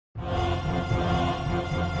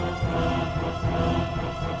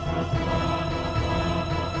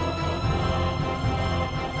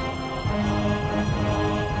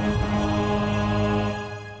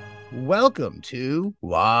Welcome to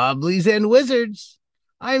Wobblies and Wizards.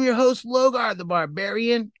 I am your host, Logar the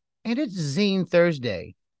Barbarian, and it's Zine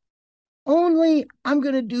Thursday. Only I'm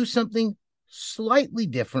going to do something slightly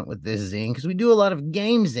different with this zine because we do a lot of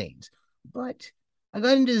game zines. But I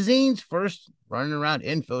got into zines first, running around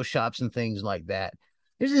info shops and things like that.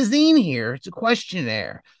 There's a zine here, it's a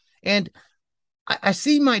questionnaire. And I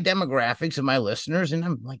see my demographics of my listeners, and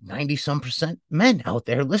I'm like 90 some percent men out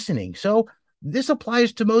there listening. So this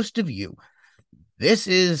applies to most of you. This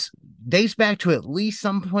dates back to at least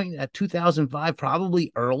some point at 2005,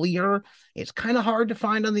 probably earlier. It's kind of hard to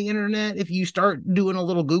find on the internet. If you start doing a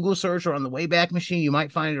little Google search or on the Wayback Machine, you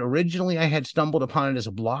might find it. Originally, I had stumbled upon it as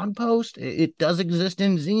a blog post. It does exist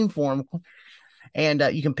in zine form, and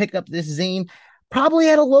you can pick up this zine probably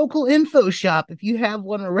at a local info shop if you have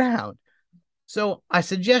one around. So I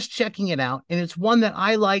suggest checking it out, and it's one that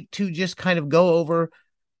I like to just kind of go over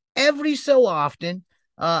every so often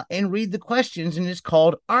and read the questions, and it's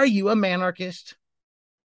called, Are You a Manarchist?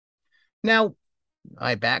 Now,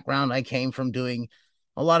 my background, I came from doing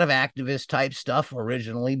a lot of activist type stuff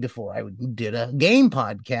originally before I did a game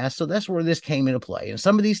podcast, so that's where this came into play. And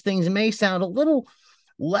some of these things may sound a little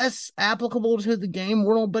less applicable to the game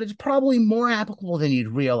world, but it's probably more applicable than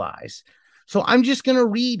you'd realize. So I'm just going to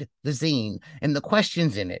read the zine and the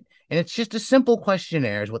questions in it, and it's just a simple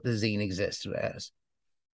questionnaire is what the zine exists as.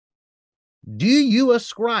 Do you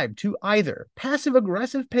ascribe to either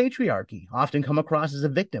passive-aggressive patriarchy, often come across as a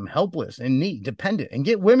victim, helpless, in need, dependent, and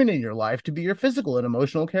get women in your life to be your physical and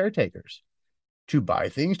emotional caretakers? To buy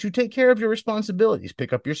things to take care of your responsibilities,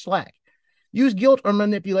 pick up your slack. Use guilt or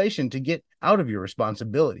manipulation to get out of your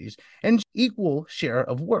responsibilities and equal share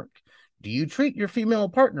of work. Do you treat your female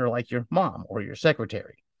partner like your mom or your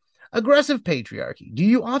secretary? Aggressive patriarchy. Do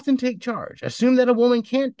you often take charge? Assume that a woman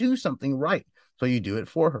can't do something right, so you do it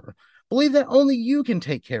for her. Believe that only you can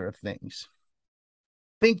take care of things.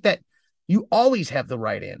 Think that you always have the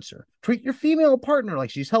right answer. Treat your female partner like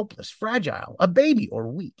she's helpless, fragile, a baby, or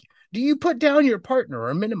weak. Do you put down your partner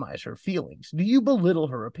or minimize her feelings? Do you belittle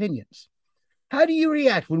her opinions? How do you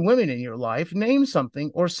react when women in your life name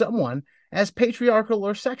something or someone as patriarchal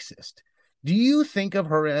or sexist? Do you think of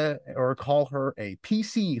her or call her a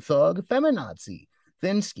PC thug, feminazi,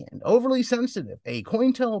 thin-skinned, overly sensitive, a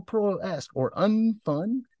COINTELPRO-esque, or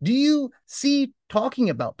unfun? Do you see talking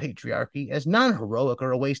about patriarchy as non-heroic or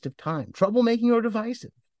a waste of time, troublemaking or divisive?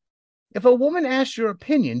 If a woman asks your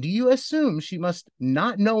opinion, do you assume she must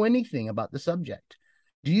not know anything about the subject?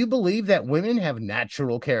 Do you believe that women have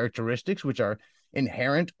natural characteristics which are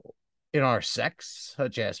inherent in our sex,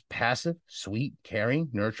 such as passive, sweet, caring,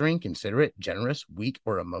 nurturing, considerate, generous, weak,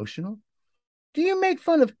 or emotional? Do you make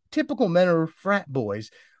fun of typical men or frat boys,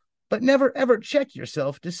 but never ever check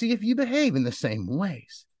yourself to see if you behave in the same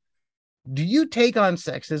ways? Do you take on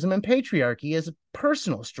sexism and patriarchy as a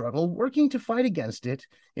personal struggle, working to fight against it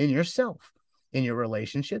in yourself, in your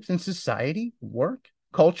relationships, in society, work,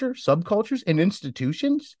 culture, subcultures, and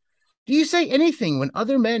institutions? Do you say anything when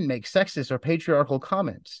other men make sexist or patriarchal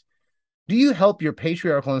comments? Do you help your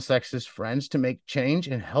patriarchal and sexist friends to make change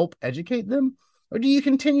and help educate them? Or do you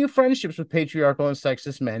continue friendships with patriarchal and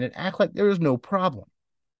sexist men and act like there is no problem?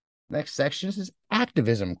 Next section is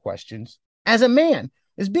activism questions. As a man,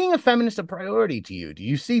 is being a feminist a priority to you? Do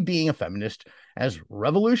you see being a feminist as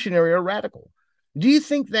revolutionary or radical? Do you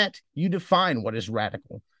think that you define what is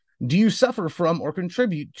radical? Do you suffer from or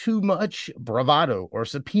contribute too much bravado or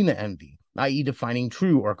subpoena envy, i.e., defining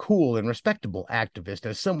true or cool and respectable activist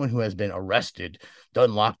as someone who has been arrested,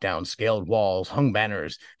 done lockdowns, scaled walls, hung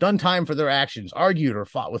banners, done time for their actions, argued or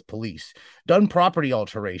fought with police, done property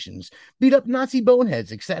alterations, beat up Nazi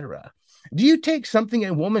boneheads, etc.? Do you take something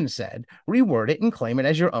a woman said, reword it, and claim it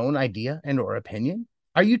as your own idea and or opinion?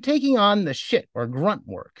 Are you taking on the shit or grunt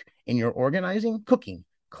work in your organizing, cooking,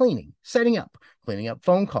 cleaning, setting up, cleaning up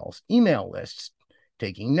phone calls, email lists,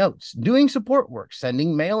 taking notes, doing support work,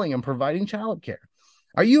 sending mailing, and providing childcare?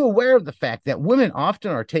 Are you aware of the fact that women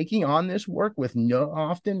often are taking on this work with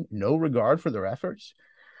often no regard for their efforts?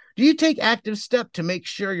 Do you take active step to make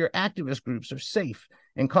sure your activist groups are safe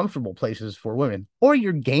and comfortable places for women, or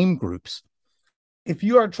your game groups? If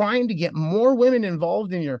you are trying to get more women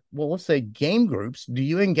involved in your, well, let's say game groups, do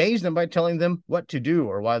you engage them by telling them what to do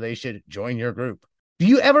or why they should join your group? Do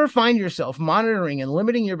you ever find yourself monitoring and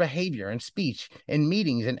limiting your behavior and speech in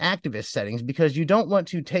meetings and activist settings because you don't want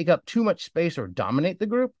to take up too much space or dominate the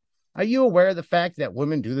group? Are you aware of the fact that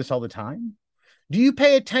women do this all the time? Do you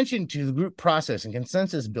pay attention to the group process and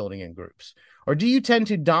consensus building in groups? Or do you tend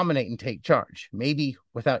to dominate and take charge, maybe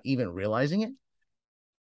without even realizing it?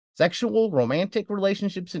 Sexual, romantic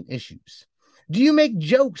relationships and issues. Do you make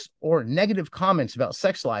jokes or negative comments about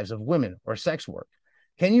sex lives of women or sex work?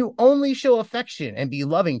 Can you only show affection and be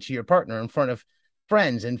loving to your partner in front of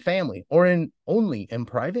friends and family, or only in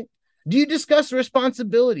private? Do you discuss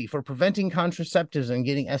responsibility for preventing contraceptives and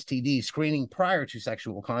getting STD screening prior to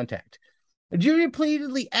sexual contact? Do you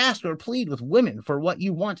repeatedly ask or plead with women for what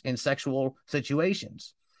you want in sexual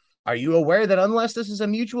situations? Are you aware that unless this is a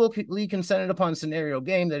mutually consented upon scenario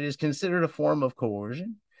game, that is considered a form of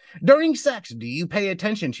coercion? During sex, do you pay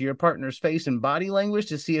attention to your partner's face and body language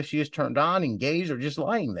to see if she is turned on, engaged, or just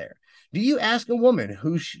lying there? Do you ask a woman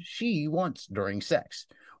who she wants during sex?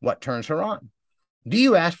 What turns her on? Do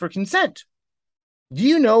you ask for consent? Do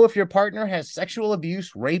you know if your partner has sexual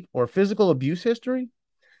abuse, rape, or physical abuse history?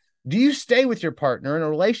 Do you stay with your partner in a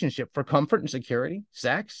relationship for comfort and security,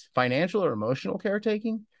 sex, financial, or emotional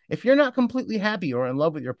caretaking? If you're not completely happy or in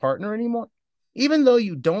love with your partner anymore, even though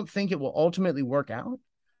you don't think it will ultimately work out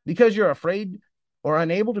because you're afraid or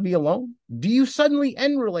unable to be alone, do you suddenly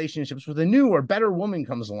end relationships with a new or better woman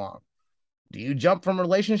comes along? Do you jump from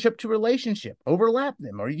relationship to relationship, overlap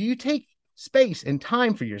them, or do you take space and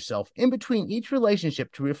time for yourself in between each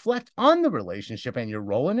relationship to reflect on the relationship and your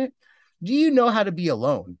role in it? Do you know how to be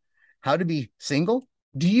alone? How to be single?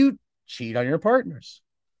 Do you cheat on your partners?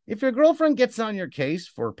 If your girlfriend gets on your case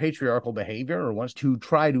for patriarchal behavior or wants to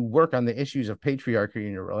try to work on the issues of patriarchy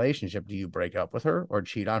in your relationship, do you break up with her or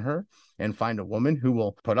cheat on her and find a woman who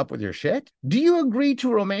will put up with your shit? Do you agree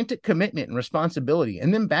to romantic commitment and responsibility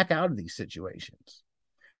and then back out of these situations?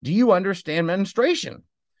 Do you understand menstruation?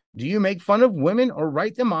 Do you make fun of women or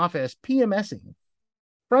write them off as PMSing?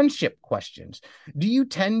 Friendship questions. Do you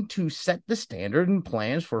tend to set the standard and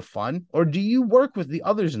plans for fun, or do you work with the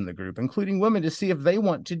others in the group, including women, to see if they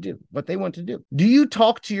want to do what they want to do? Do you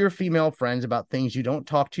talk to your female friends about things you don't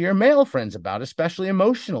talk to your male friends about, especially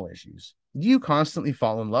emotional issues? Do you constantly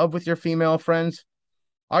fall in love with your female friends?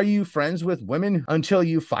 Are you friends with women until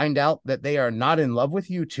you find out that they are not in love with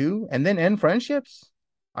you too, and then end friendships?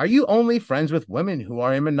 Are you only friends with women who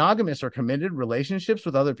are in monogamous or committed relationships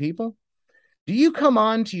with other people? Do you come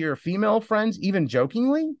on to your female friends even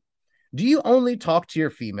jokingly? Do you only talk to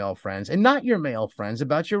your female friends and not your male friends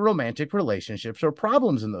about your romantic relationships or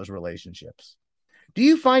problems in those relationships? Do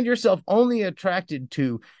you find yourself only attracted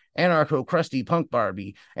to anarcho crusty punk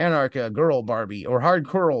Barbie, anarcha girl Barbie, or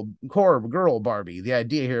hardcore girl Barbie? The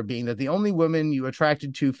idea here being that the only women you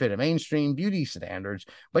attracted to fit a mainstream beauty standards,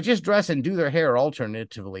 but just dress and do their hair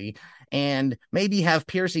alternatively and maybe have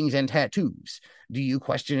piercings and tattoos. Do you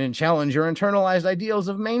question and challenge your internalized ideals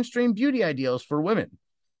of mainstream beauty ideals for women?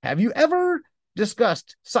 Have you ever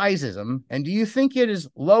discussed sizeism, and do you think it is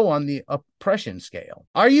low on the oppression scale?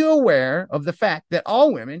 Are you aware of the fact that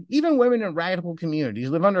all women, even women in radical communities,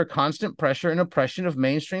 live under constant pressure and oppression of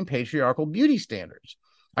mainstream patriarchal beauty standards?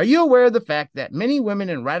 Are you aware of the fact that many women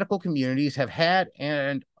in radical communities have had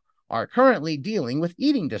and are currently dealing with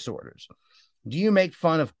eating disorders? Do you make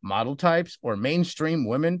fun of model types or mainstream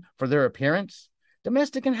women for their appearance?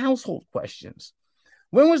 Domestic and household questions.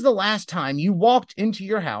 When was the last time you walked into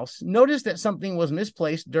your house, noticed that something was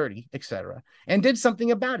misplaced, dirty, etc., and did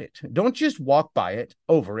something about it? Don't just walk by it,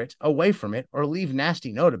 over it, away from it, or leave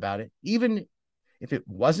nasty note about it, even if it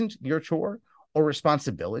wasn't your chore or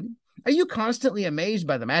responsibility. Are you constantly amazed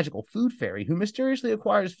by the magical food fairy who mysteriously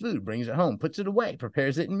acquires food, brings it home, puts it away,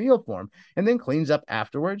 prepares it in meal form, and then cleans up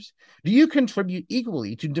afterwards? Do you contribute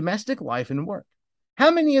equally to domestic life and work?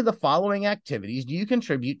 How many of the following activities do you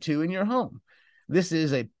contribute to in your home? This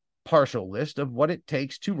is a partial list of what it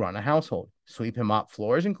takes to run a household. Sweep and mop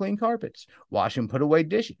floors and clean carpets. Wash and put away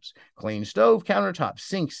dishes. Clean stove, countertops,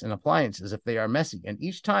 sinks, and appliances if they are messy, and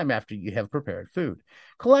each time after you have prepared food.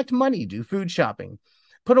 Collect money, do food shopping.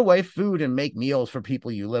 Put away food and make meals for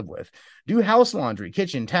people you live with. Do house laundry,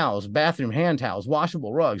 kitchen towels, bathroom hand towels,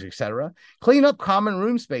 washable rugs, etc. Clean up common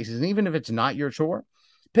room spaces, and even if it's not your chore.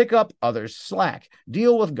 Pick up others' slack.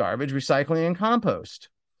 Deal with garbage, recycling, and compost.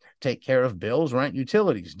 Take care of bills, rent,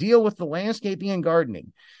 utilities. Deal with the landscaping and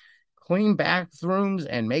gardening. Clean bathrooms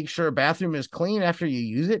and make sure a bathroom is clean after you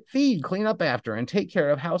use it. Feed, clean up after, and take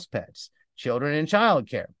care of house pets, children, and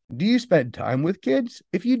childcare. Do you spend time with kids?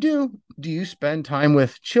 If you do you spend time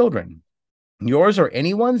with children, yours or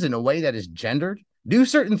anyone's, in a way that is gendered? Do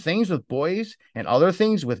certain things with boys and other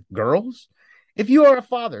things with girls? If you are a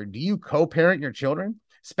father, do you co-parent your children?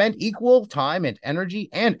 Spend equal time and energy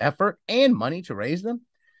and effort and money to raise them?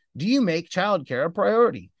 Do you make childcare a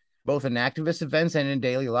priority, both in activist events and in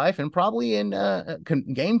daily life, and probably in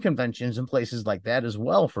game conventions and places like that as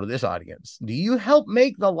well for this audience? Do you help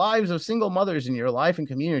make the lives of single mothers in your life and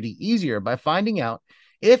community easier by finding out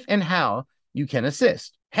if and how you can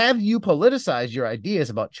assist? Have you politicized your ideas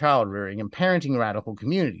about child rearing and parenting radical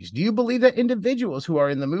communities? Do you believe that individuals who are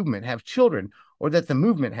in the movement have children or that the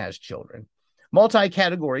movement has children?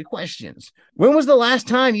 Multi-category questions. When was the last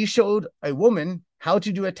time you showed a woman how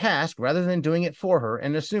to do a task rather than doing it for her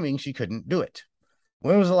and assuming she couldn't do it?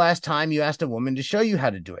 When was the last time you asked a woman to show you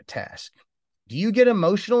how to do a task? Do you get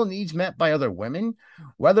emotional needs met by other women,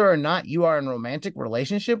 whether or not you are in a romantic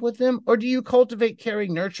relationship with them? Or do you cultivate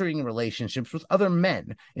caring, nurturing relationships with other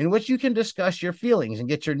men in which you can discuss your feelings and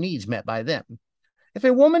get your needs met by them? If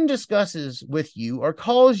a woman discusses with you or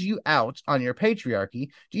calls you out on your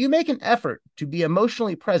patriarchy, do you make an effort to be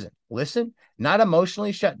emotionally present, listen, not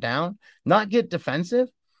emotionally shut down, not get defensive?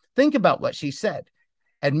 Think about what she said.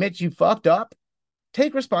 Admit you fucked up.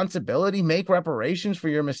 Take responsibility, make reparations for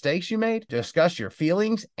your mistakes you made, discuss your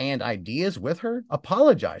feelings and ideas with her,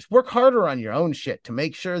 apologize, work harder on your own shit to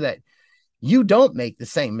make sure that you don't make the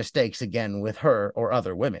same mistakes again with her or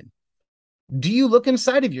other women. Do you look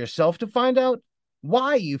inside of yourself to find out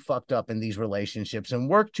why you fucked up in these relationships and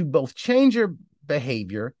work to both change your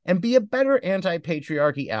behavior and be a better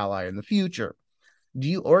anti-patriarchy ally in the future? Do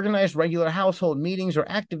you organize regular household meetings or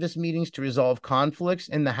activist meetings to resolve conflicts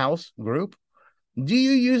in the house group? Do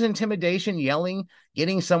you use intimidation, yelling,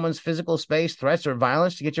 getting someone's physical space, threats, or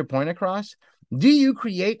violence to get your point across? Do you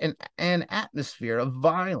create an atmosphere of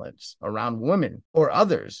violence around women or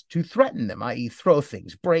others to threaten them, i.e. throw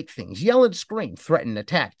things, break things, yell and scream, threaten,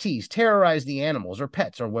 attack, tease, terrorize the animals or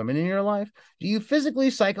pets or women in your life? Do you physically,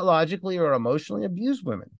 psychologically, or emotionally abuse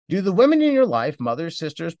women? Do the women in your life, mothers,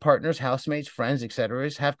 sisters, partners, housemates, friends, etc.,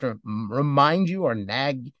 have to remind you or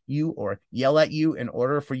nag you or yell at you in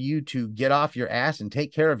order for you to get off your ass and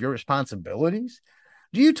take care of your responsibilities?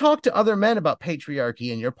 Do you talk to other men about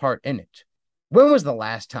patriarchy and your part in it? When was the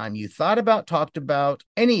last time you thought about, talked about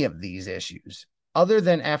any of these issues, other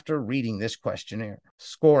than after reading this questionnaire?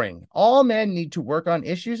 Scoring. All men need to work on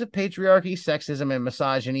issues of patriarchy, sexism, and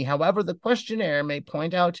misogyny. However, the questionnaire may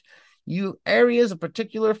point out you areas of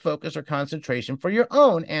particular focus or concentration for your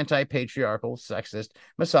own anti-patriarchal, sexist,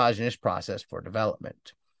 misogynist process for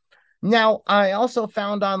development. Now, I also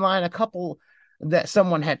found online a couple that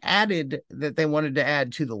someone had added that they wanted to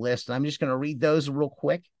add to the list. And I'm just going to read those real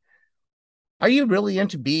quick. Are you really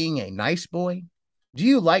into being a nice boy? Do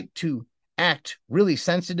you like to act really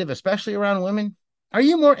sensitive, especially around women? Are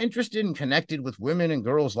you more interested in connected with women and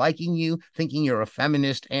girls liking you, thinking you're a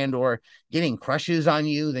feminist and or getting crushes on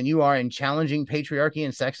you than you are in challenging patriarchy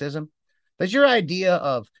and sexism? Does your idea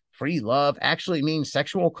of free love actually mean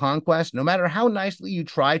sexual conquest, no matter how nicely you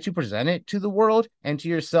try to present it to the world and to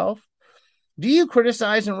yourself? Do you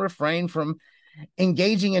criticize and refrain from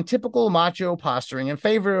engaging in typical macho posturing in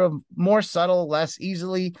favor of more subtle, less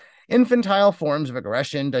easily infantile forms of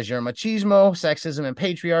aggression? Does your machismo, sexism, and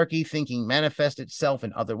patriarchy thinking manifest itself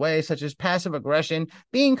in other ways, such as passive aggression,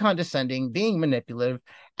 being condescending, being manipulative,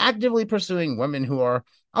 actively pursuing women who are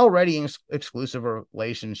already in exclusive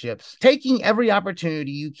relationships, taking every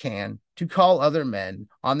opportunity you can to call other men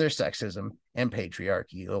on their sexism and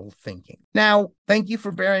patriarchal thinking? Now, thank you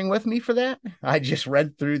for bearing with me for that. I just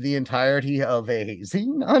read through the entirety of a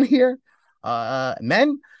zine on here.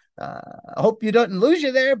 Men, I hope you don't lose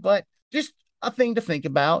you there, but just a thing to think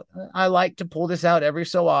about. I like to pull this out every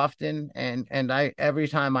so often, and I every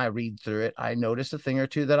time I read through it, I notice a thing or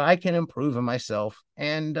two that I can improve in myself,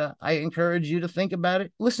 and I encourage you to think about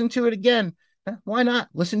it. Listen to it again. Why not?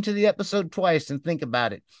 Listen to the episode twice and think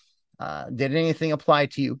about it. Did anything apply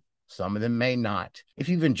to you? Some of them may not. If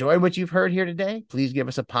you've enjoyed what you've heard here today, please give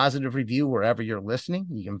us a positive review wherever you're listening.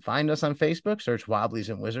 You can find us on Facebook, search Wobblies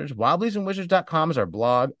and Wizards. Wobbliesandwizards.com is our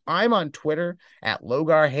blog. I'm on Twitter at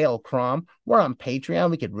Logar Hale Crom. We're on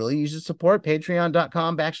Patreon. We could really use the support.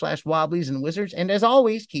 Patreon.com/Wobblies and Wizards. And as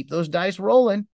always, keep those dice rolling.